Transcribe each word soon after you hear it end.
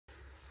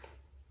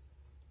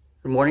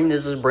Good morning,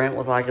 this is Brent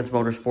with Lykins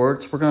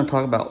Motorsports. We're going to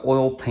talk about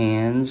oil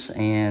pans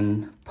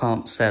and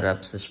pump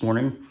setups this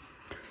morning.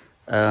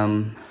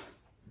 I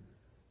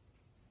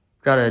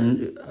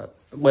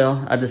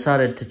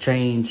decided to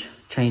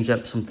change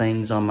up some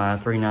things on my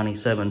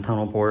 397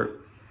 tunnel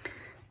port.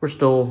 We're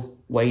still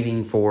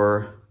waiting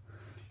for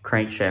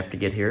crankshaft to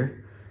get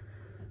here.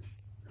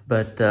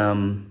 But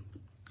the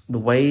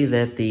way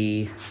that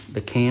the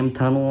cam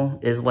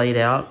tunnel is laid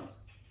out,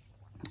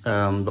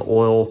 the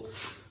oil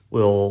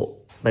will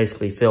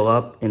basically fill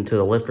up into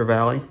the lifter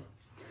valley.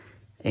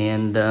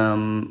 And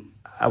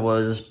I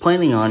was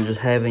planning on just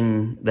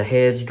having the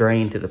heads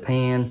drain to the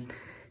pan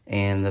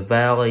and the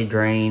valley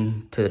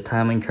drain to the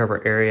timing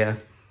cover area.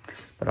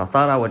 But I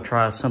thought I would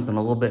try something a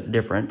little bit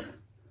different.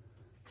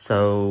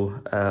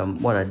 So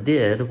what I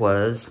did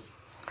was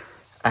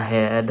I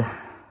had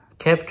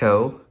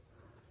Kevco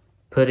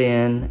put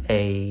in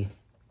a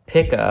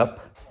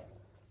pickup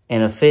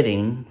and a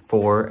fitting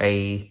for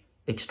a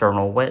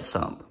external wet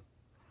sump.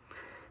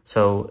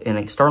 So an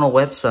external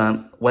wet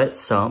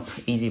sump,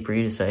 easy for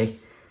you to say,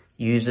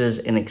 uses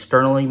an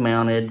externally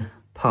mounted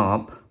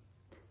pump,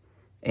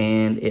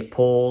 and it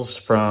pulls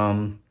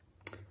from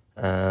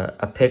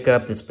a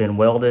pickup that's been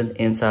welded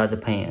inside the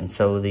pan.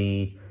 So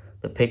the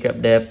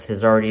pickup depth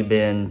has already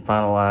been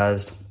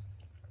finalized,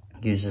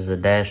 uses a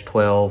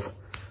 -12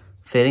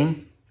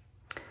 fitting.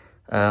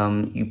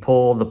 You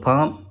pull the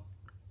pump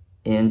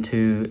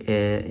into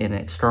an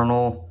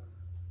external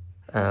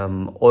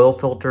oil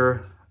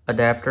filter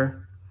adapter,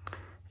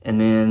 and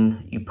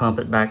then you pump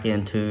it back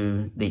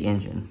into the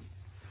engine.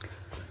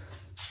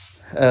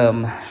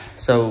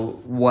 So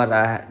what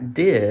I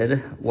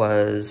did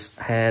was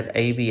had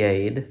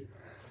ABA'd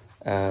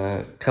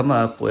come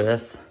up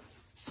with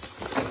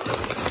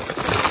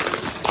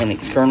an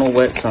external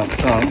wet sump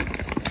pump.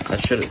 I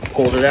should have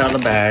pulled it out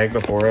of the bag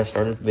before I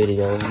started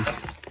videoing.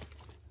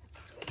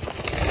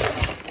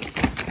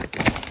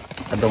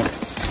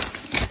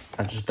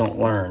 I just don't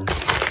learn.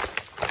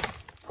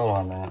 Hold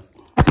on, Matt.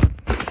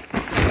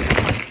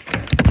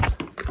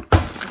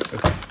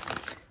 Okay.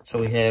 So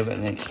we have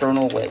an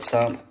external wet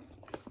sump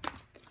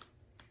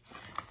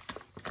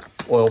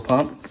oil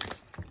pump.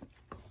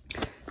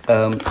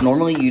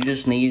 Normally you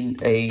just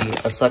need a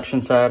suction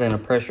side and a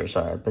pressure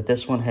side, but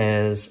this one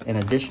has an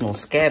additional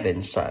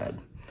scavenge side.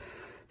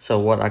 So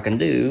what I can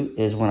do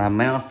is when I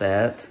mount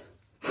that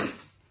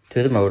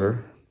to the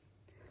motor,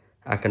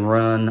 I can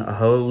run a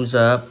hose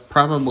up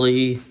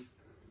probably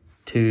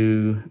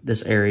to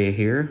this area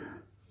here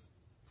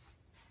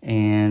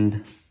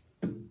and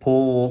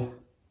pull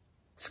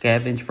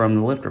scavenge from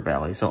the lifter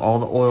valley. So all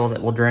the oil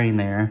that will drain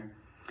there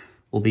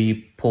will be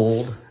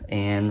pulled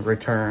and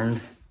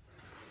returned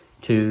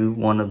to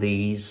one of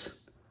these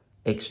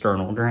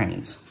external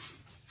drains.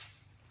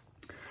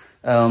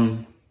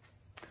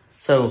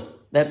 So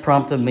that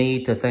prompted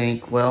me to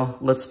think, well,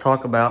 let's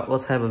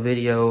have a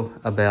video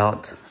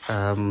about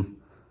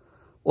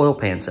oil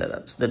pan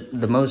setups.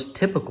 The most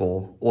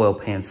typical oil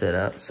pan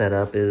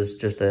setup is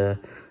just a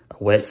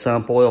wet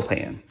sump oil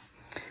pan.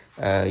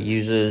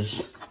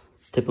 Uses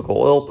typical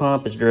oil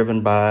pump, is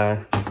driven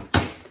by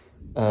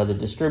the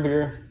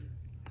distributor.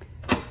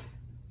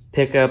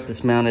 Pickup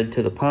that's mounted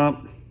to the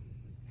pump.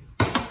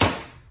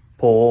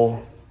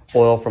 Pull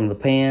oil from the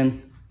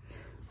pan,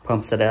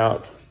 pumps it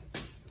out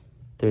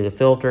through the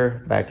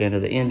filter, back into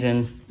the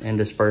engine, and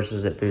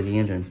disperses it through the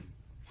engine.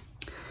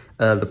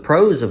 The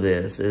pros of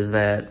this is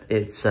that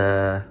it's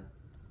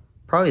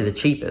probably the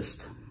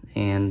cheapest,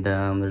 and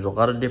there's a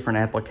lot of different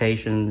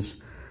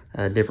applications,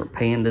 different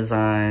pan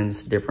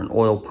designs, different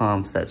oil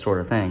pumps, that sort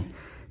of thing.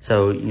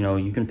 So,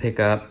 you can pick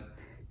up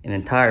an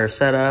entire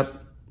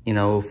setup,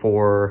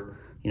 for,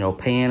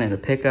 pan and a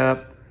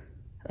pickup,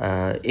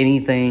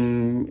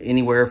 anything,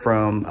 anywhere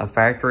from a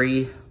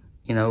factory,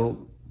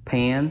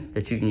 pan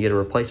that you can get a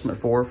replacement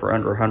for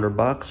under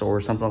 $100, or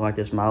something like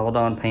this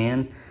Mylodon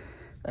pan,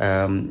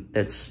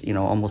 that's,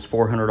 almost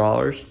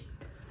 $400.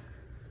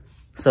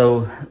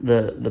 So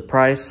the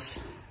price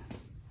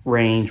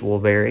range will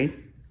vary,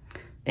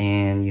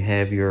 and you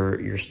have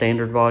your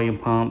standard volume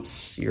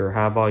pumps, your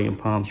high volume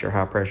pumps, your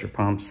high pressure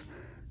pumps,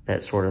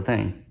 that sort of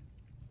thing.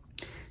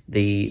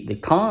 The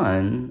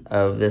con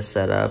of this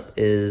setup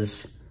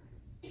is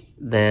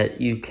that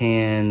you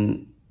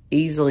can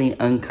easily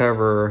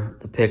uncover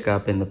the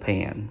pickup in the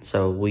pan.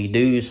 So we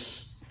do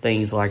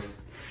things like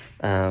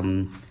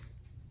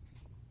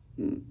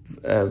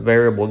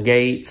variable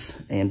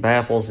gates and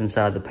baffles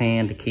inside the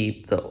pan to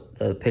keep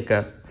the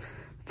pickup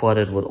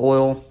flooded with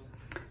oil.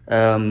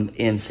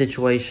 In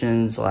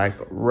situations like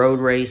road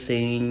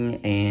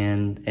racing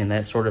and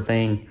that sort of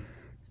thing,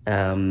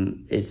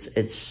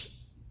 it's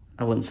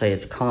I wouldn't say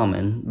it's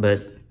common,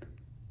 but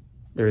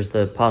there's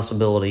the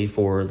possibility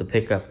for the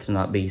pickup to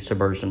not be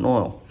submerged in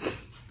oil.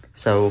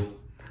 So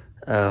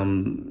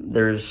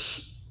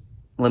there's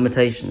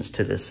limitations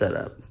to this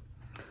setup.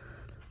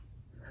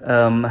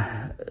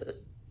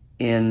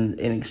 In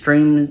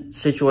extreme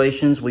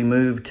situations, we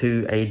move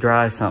to a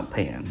dry sump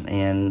pan.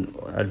 And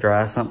a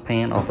dry sump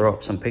pan, I'll throw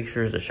up some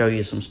pictures to show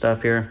you some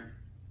stuff here.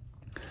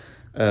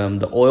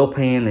 The oil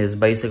pan is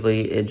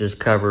basically, it just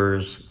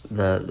covers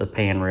the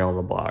pan rail of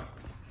the block.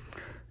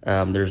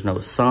 There's no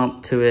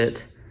sump to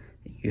it.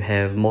 You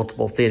have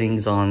multiple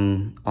fittings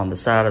on the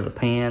side of the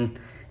pan,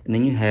 and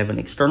then you have an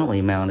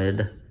externally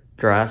mounted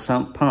dry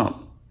sump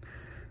pump.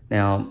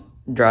 Now,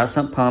 dry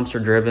sump pumps are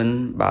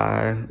driven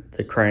by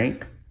the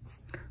crank.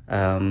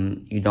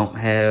 You don't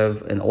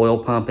have an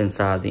oil pump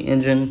inside the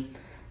engine,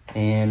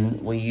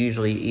 and we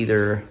usually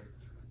either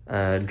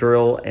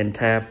drill and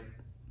tap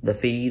the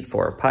feed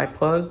for a pipe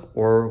plug,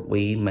 or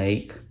we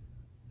make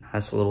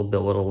nice little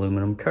billet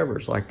aluminum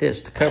covers like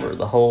this to cover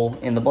the hole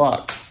in the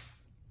block.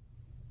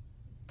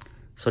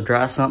 So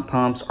dry sump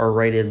pumps are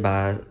rated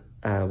by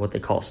what they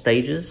call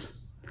stages.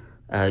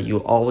 You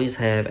always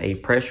have a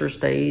pressure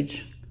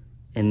stage,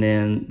 and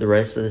then the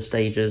rest of the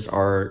stages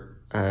are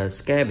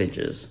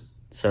scabages.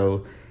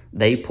 So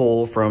they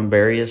pull from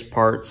various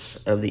parts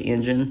of the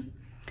engine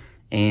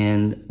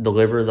and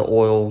deliver the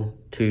oil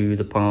to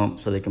the pump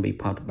so they can be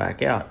pumped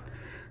back out.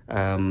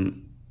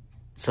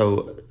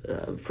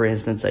 For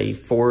instance, a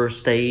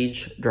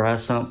 4-stage dry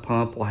sump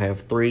pump will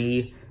have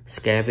 3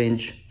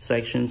 scavenge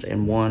sections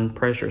and 1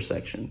 pressure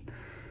section.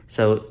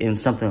 So in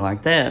something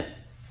like that,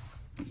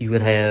 you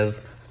would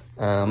have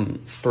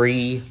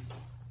 3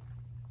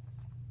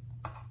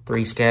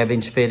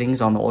 scavenge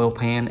fittings on the oil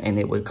pan, and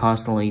it would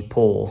constantly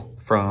pull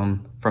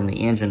from the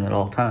engine at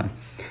all time.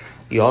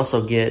 You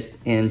also get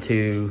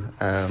into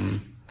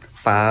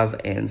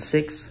 5 and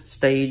 6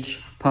 stage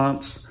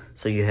pumps.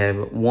 So you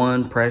have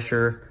 1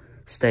 pressure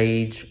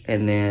stage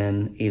and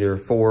then either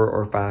 4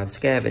 or 5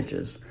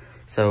 scavenges.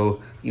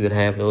 So you would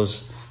have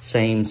those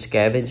same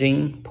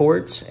scavenging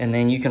ports, and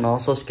then you can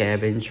also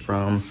scavenge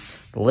from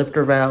the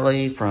lifter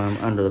valley, from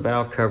under the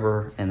valve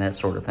cover, and that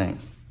sort of thing.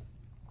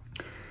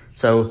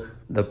 So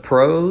the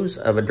pros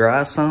of a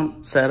dry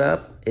sump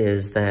setup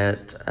is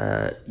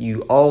that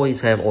you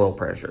always have oil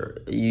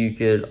pressure. You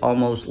could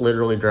almost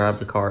literally drive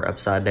the car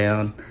upside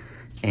down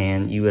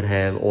and you would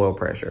have oil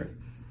pressure.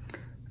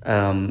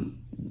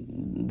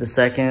 The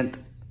second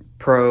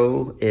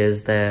pro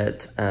is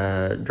that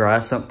dry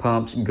sump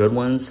pumps, good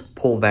ones,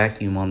 pull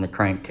vacuum on the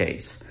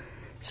crankcase.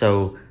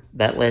 So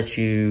that lets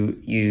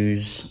you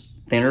use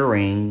thinner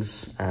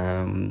rings,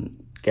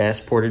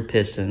 gas-ported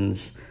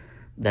pistons,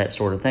 that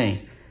sort of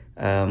thing.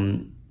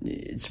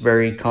 It's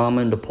very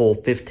common to pull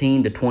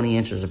 15 to 20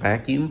 inches of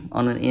vacuum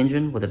on an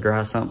engine with a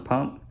dry sump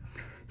pump.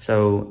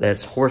 So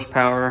that's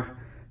horsepower,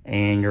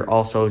 and you're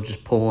also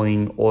just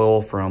pulling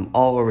oil from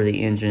all over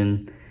the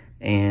engine,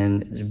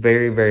 and it's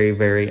very, very,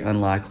 very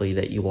unlikely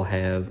that you will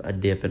have a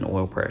dip in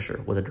oil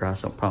pressure with a dry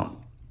sump pump.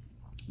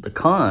 The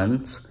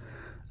cons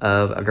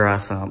of a dry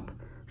sump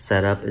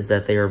setup is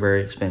that they are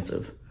very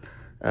expensive.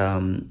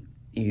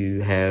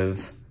 You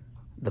have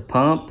the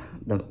pump,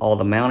 all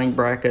the mounting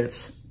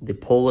brackets, the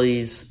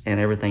pulleys and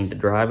everything to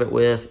drive it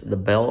with, the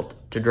belt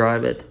to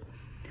drive it.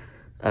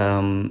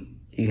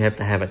 You have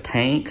to have a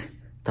tank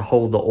to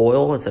hold the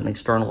oil. It's an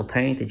external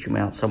tank that you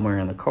mount somewhere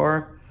in the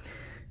car.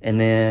 And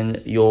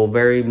then you'll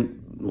very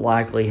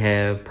likely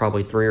have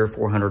probably $300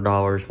 or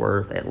 $400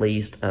 worth at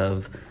least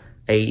of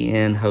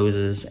AN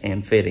hoses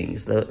and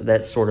fittings.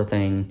 That sort of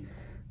thing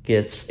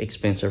gets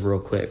expensive real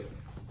quick.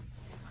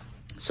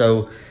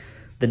 So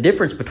the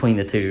difference between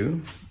the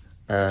two,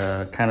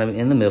 kind of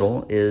in the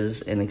middle,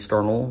 is an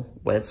external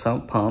wet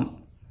sump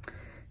pump.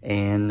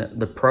 And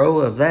the pro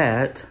of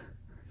that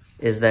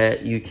is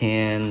that you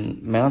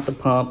can mount the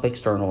pump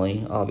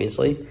externally,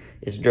 obviously.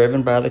 It's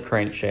driven by the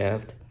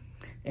crankshaft,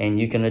 and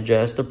you can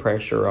adjust the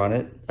pressure on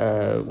it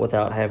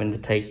without having to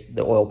take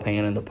the oil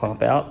pan and the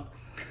pump out.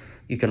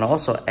 You can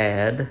also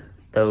add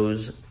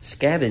those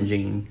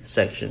scavenging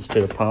sections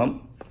to the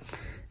pump,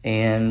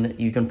 and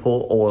you can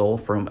pull oil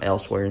from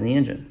elsewhere in the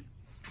engine.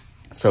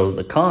 So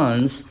the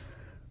cons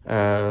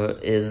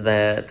is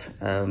that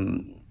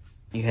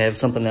you have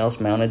something else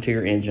mounted to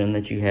your engine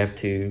that you have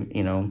to,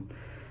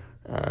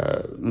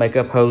 make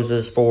up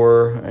hoses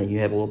for. You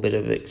have a little bit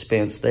of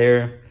expense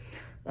there.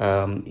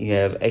 You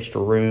have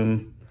extra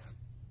room,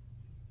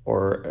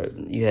 or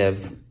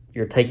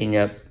you're taking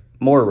up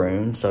more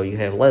room, so you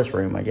have less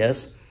room, I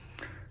guess.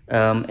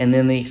 And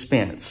then the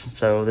expense.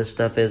 So this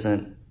stuff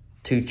isn't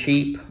too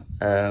cheap.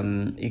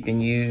 You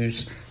can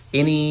use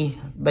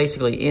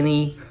basically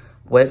any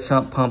wet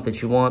sump pump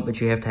that you want, but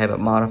you have to have it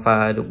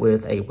modified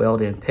with a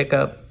weld-in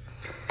pickup.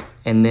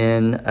 And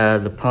then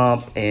the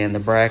pump and the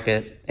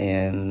bracket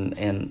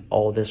and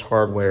all this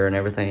hardware and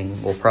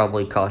everything will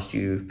probably cost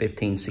you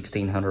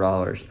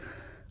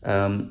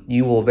 $1,500–1,600.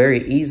 You will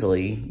very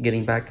easily,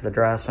 getting back to the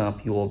dry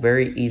sump, you will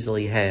very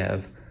easily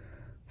have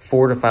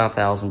 $4,000 to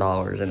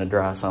 $5,000 in a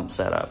dry sump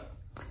setup.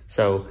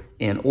 So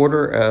in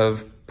order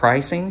of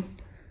pricing,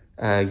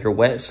 your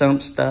wet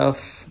sump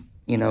stuff,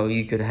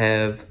 you could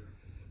have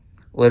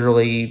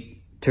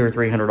literally $200 or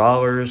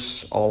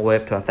 $300 all the way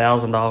up to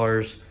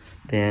 $1,000.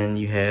 Then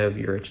you have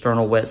your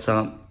external wet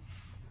sump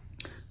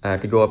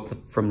to go up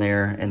from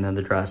there, and then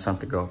the dry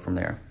sump to go up from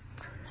there.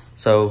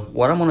 So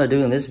what I'm going to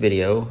do in this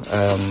video,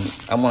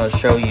 I'm going to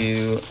show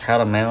you how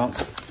to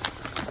mount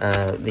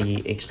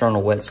the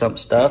external wet sump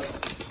stuff.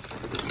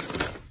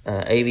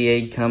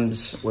 Aviade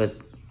comes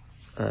with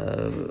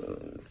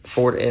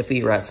Ford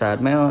FE right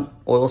side mount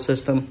oil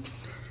system.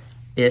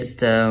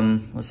 It,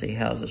 let's see,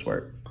 how does this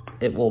work?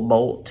 It will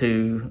bolt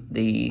to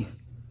the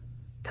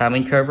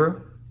timing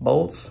cover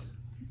bolts. It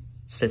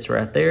sits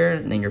right there,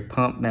 and then your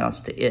pump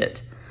mounts to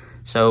it.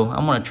 So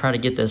I'm gonna try to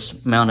get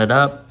this mounted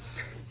up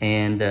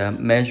and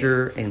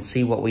measure and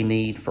see what we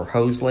need for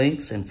hose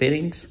lengths and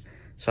fittings,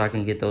 so I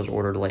can get those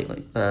ordered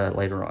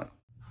later on.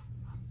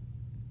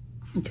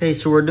 Okay,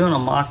 so we're doing a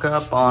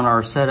mock-up on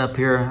our setup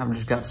here. I've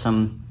just got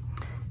some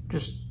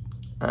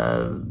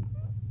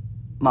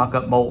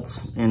mock-up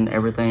bolts and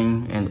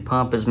everything, and the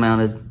pump is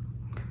mounted.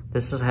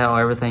 This is how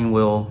everything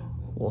will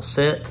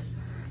sit.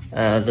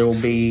 There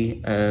will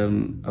be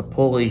a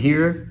pulley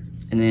here,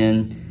 and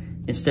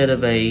then instead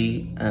of a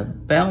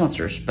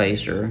balancer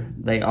spacer,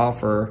 they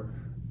offer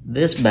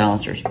this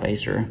balancer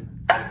spacer.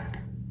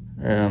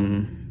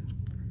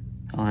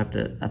 I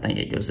think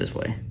it goes this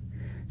way.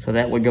 So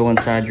that would go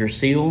inside your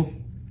seal,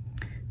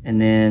 and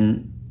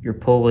then your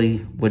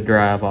pulley would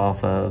drive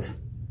off of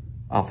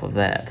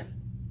that.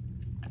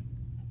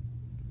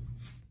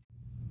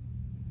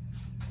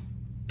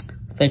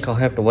 I think I'll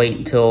have to wait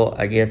until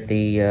I get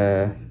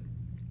the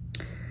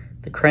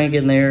crank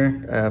in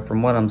there.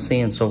 From what I'm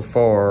seeing so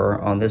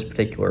far on this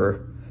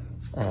particular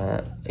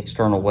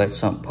external wet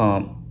sump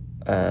pump,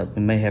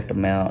 we may have to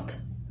mount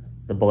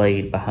the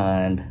blade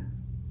behind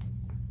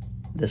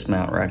this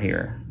mount right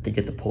here to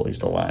get the pulleys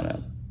to line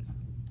up.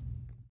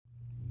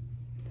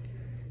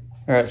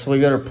 All right, so we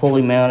got our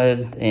pulley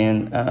mounted,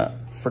 and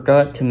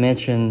forgot to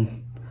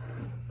mention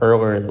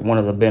earlier that one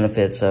of the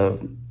benefits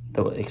of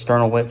the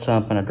external wet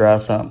sump and a dry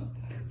sump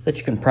is that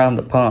you can prime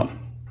the pump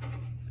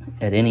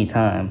at any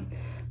time.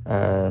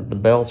 The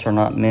belts are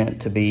not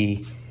meant to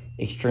be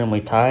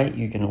extremely tight.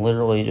 You can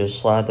literally just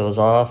slide those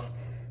off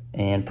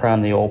and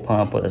prime the oil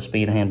pump with a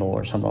speed handle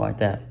or something like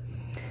that.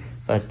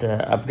 But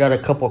I've got a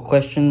couple of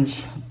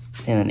questions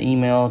in an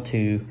email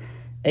to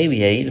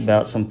Aviade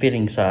about some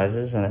fitting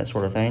sizes and that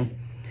sort of thing.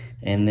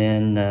 And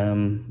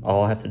then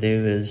all I have to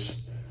do is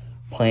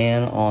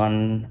plan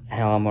on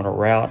how I'm going to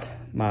route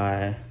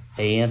my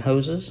AN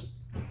hoses.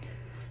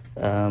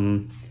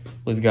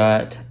 We've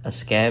got a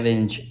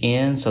scavenge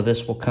in, so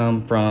this will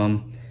come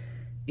from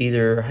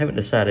either, I haven't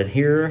decided,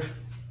 here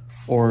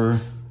or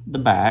the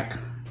back.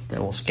 That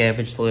will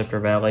scavenge the lifter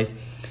valley.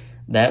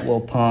 That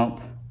will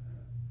pump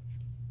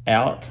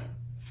out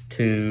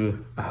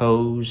to a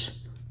hose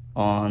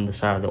on the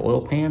side of the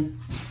oil pan.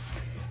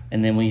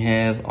 And then we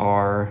have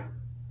our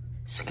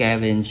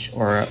scavenge,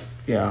 or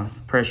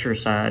pressure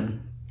side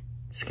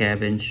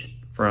scavenge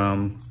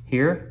from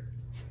here,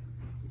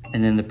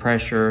 and then the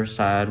pressure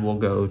side will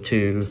go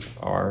to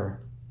our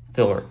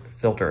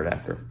filter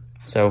adapter.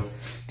 So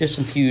just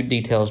some few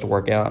details to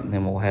work out, and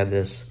then we'll have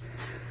this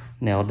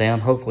nailed down.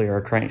 Hopefully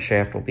our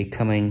crankshaft will be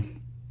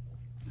coming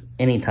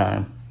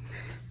anytime,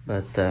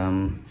 but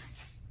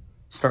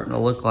starting to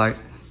look like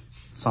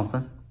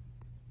something.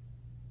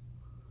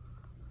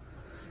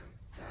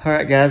 All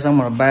right, guys, I'm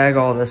gonna bag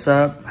all this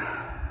up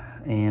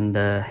and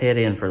head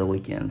in for the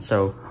weekend.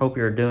 So hope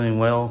you're doing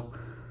well,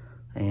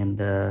 and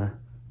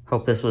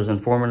hope this was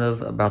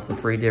informative about the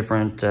 3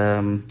 different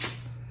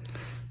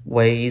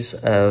ways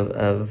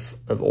of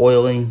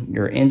oiling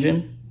your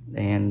engine,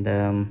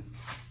 and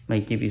may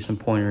give you some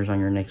pointers on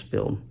your next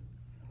build.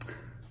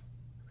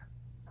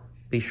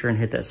 Be sure and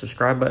hit that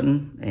subscribe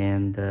button,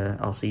 and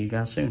I'll see you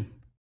guys soon.